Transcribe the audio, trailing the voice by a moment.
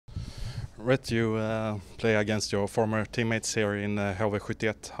Rhett, you play against your former teammates here in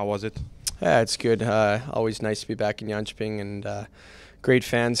HV71. How was it? Yeah, it's good. Always nice to be back in Jönköping, and great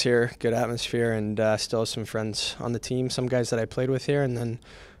fans here, good atmosphere, and still some friends on the team. Some guys that I played with here, and then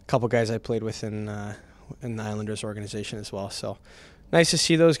a couple guys I played with in the Islanders organization as well. So nice to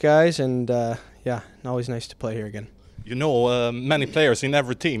see those guys, and yeah, always nice to play here again. You know many players in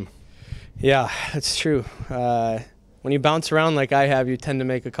every team. Yeah, that's true. When you bounce around like I have, you tend to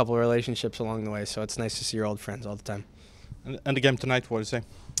make a couple of relationships along the way, so it's nice to see your old friends all the time. And the game tonight, what do you say?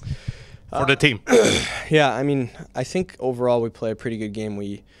 For the team. Yeah, I mean, I think overall we play a pretty good game.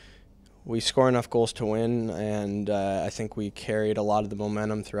 We score enough goals to win, and I think we carried a lot of the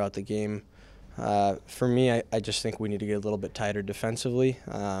momentum throughout the game. For me, I just think we need to get a little bit tighter defensively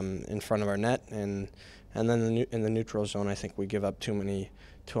in front of our net, and then in the neutral zone, I think we give up too many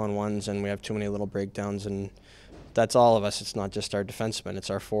 2-on-1s, and we have too many little breakdowns, and that's all of us. It's not just our defensemen, it's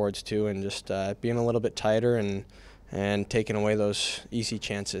our forwards too, and just being a little bit tighter and taking away those easy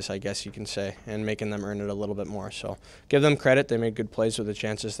chances, I guess you can say, and making them earn it a little bit more. So give them credit, they made good plays with the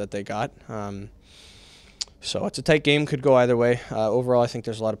chances that they got. So it's a tight game, could go either way. Overall, I think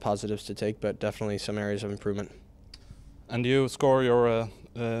there's a lot of positives to take, but definitely some areas of improvement. And you score your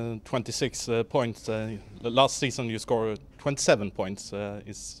 26 points. Last season you scored 27 points.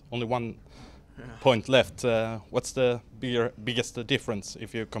 It's only one point left. What's the biggest difference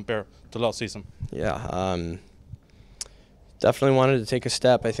if you compare to last season? Yeah, definitely wanted to take a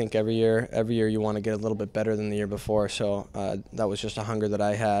step. I think every year you want to get a little bit better than the year before. So that was just a hunger that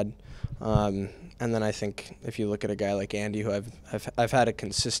I had. And then I think if you look at a guy like Andy, who I've had a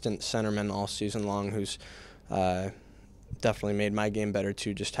consistent centerman all season long, who's definitely made my game better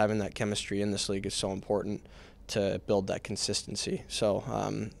too. Just having that chemistry in this league is so important to build that consistency. So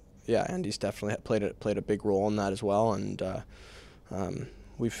yeah, Andy's definitely played a big role in that as well, and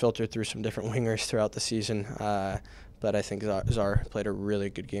we've filtered through some different wingers throughout the season. But I think Czar played a really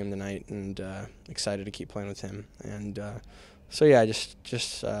good game tonight, and excited to keep playing with him. And so yeah,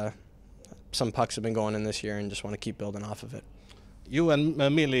 just some pucks have been going in this year, and just want to keep building off of it. You and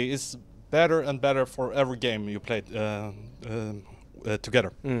Millie is better and better for every game you played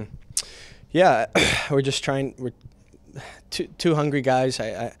together. Yeah, we're just trying. We're two hungry guys.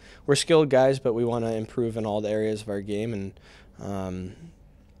 We're skilled guys, but we want to improve in all the areas of our game and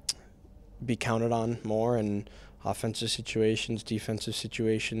be counted on more in offensive situations, defensive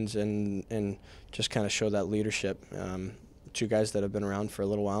situations, and just kind of show that leadership. Two guys that have been around for a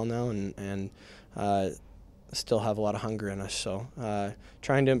little while now and still have a lot of hunger in us. So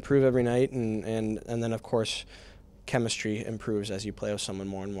trying to improve every night, and then of course chemistry improves as you play with someone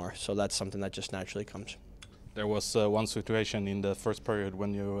more and more. So that's something that just naturally comes. There was one situation in the first period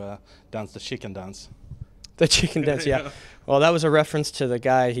when you danced the chicken dance. The chicken dance, yeah. Well, that was a reference to the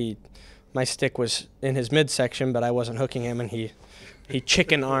guy. My stick was in his midsection, but I wasn't hooking him, and he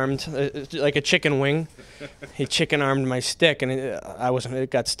chicken armed like a chicken wing. He chicken armed my stick, and it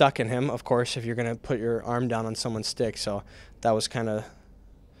got stuck in him. Of course, if you're gonna put your arm down on someone's stick, so that was kind of,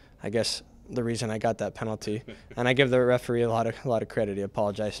 I guess, the reason I got that penalty. And I give the referee a lot of credit. He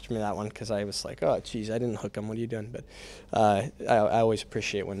apologized to me that one, because I was like, oh geez, I didn't hook him. What are you doing? But I always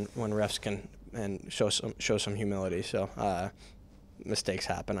appreciate when refs can and show some humility. So mistakes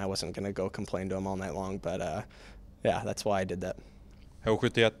happen. I wasn't gonna go complain to him all night long, but yeah, that's why I did that.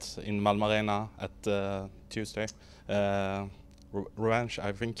 HV71 in Malmö Arena at Tuesday. Revenge,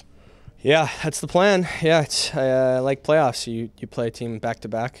 I think. Yeah, that's the plan. Yeah, it's like playoffs. You play a team back to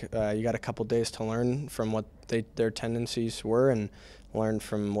back. You got a couple days to learn from what their tendencies were, and learn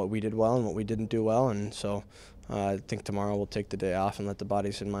from what we did well and what we didn't do well. And so I think tomorrow we'll take the day off and let the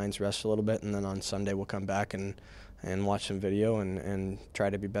bodies and minds rest a little bit, and then on Sunday we'll come back and watch some video and try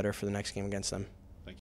to be better for the next game against them.